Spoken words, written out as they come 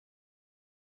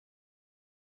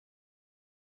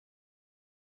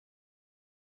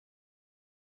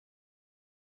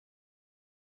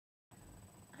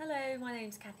Hello, my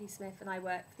name's Cathy Smith and I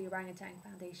work for the Orangutan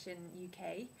Foundation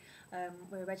UK.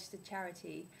 We're a registered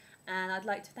charity, and I'd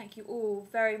like to thank you all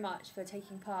very much for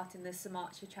taking part in the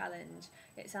Sumatra Challenge.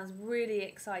 It sounds really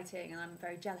exciting and I'm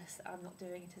very jealous that I'm not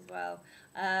doing it as well.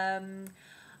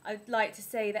 I'd like to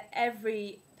say that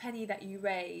every penny that you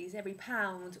raise, every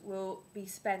pound, will be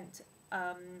spent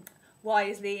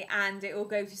wisely, and it will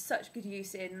go to such good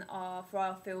use for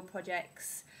our field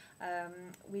projects.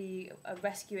 We are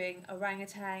rescuing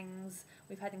orangutans.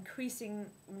 We've had increasing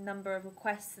number of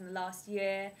requests in the last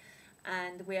year,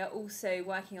 and we are also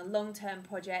working on long-term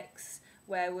projects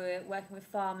where we're working with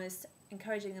farmers,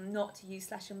 encouraging them not to use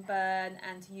slash and burn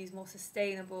and to use more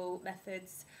sustainable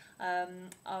methods.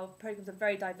 Our programs are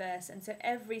very diverse, and so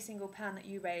every single pound that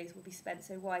you raise will be spent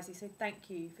so wisely, so thank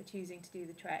you for choosing to do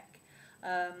the trek.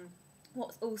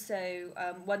 What's also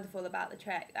wonderful about the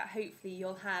trek, that hopefully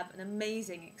you'll have an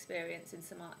amazing experience in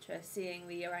Sumatra, seeing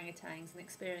the orangutans and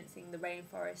experiencing the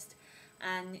rainforest,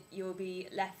 and you'll be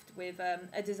left with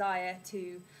a desire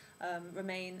to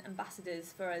remain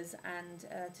ambassadors for us and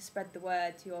to spread the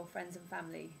word to your friends and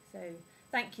family. So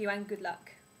thank you and good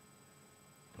luck.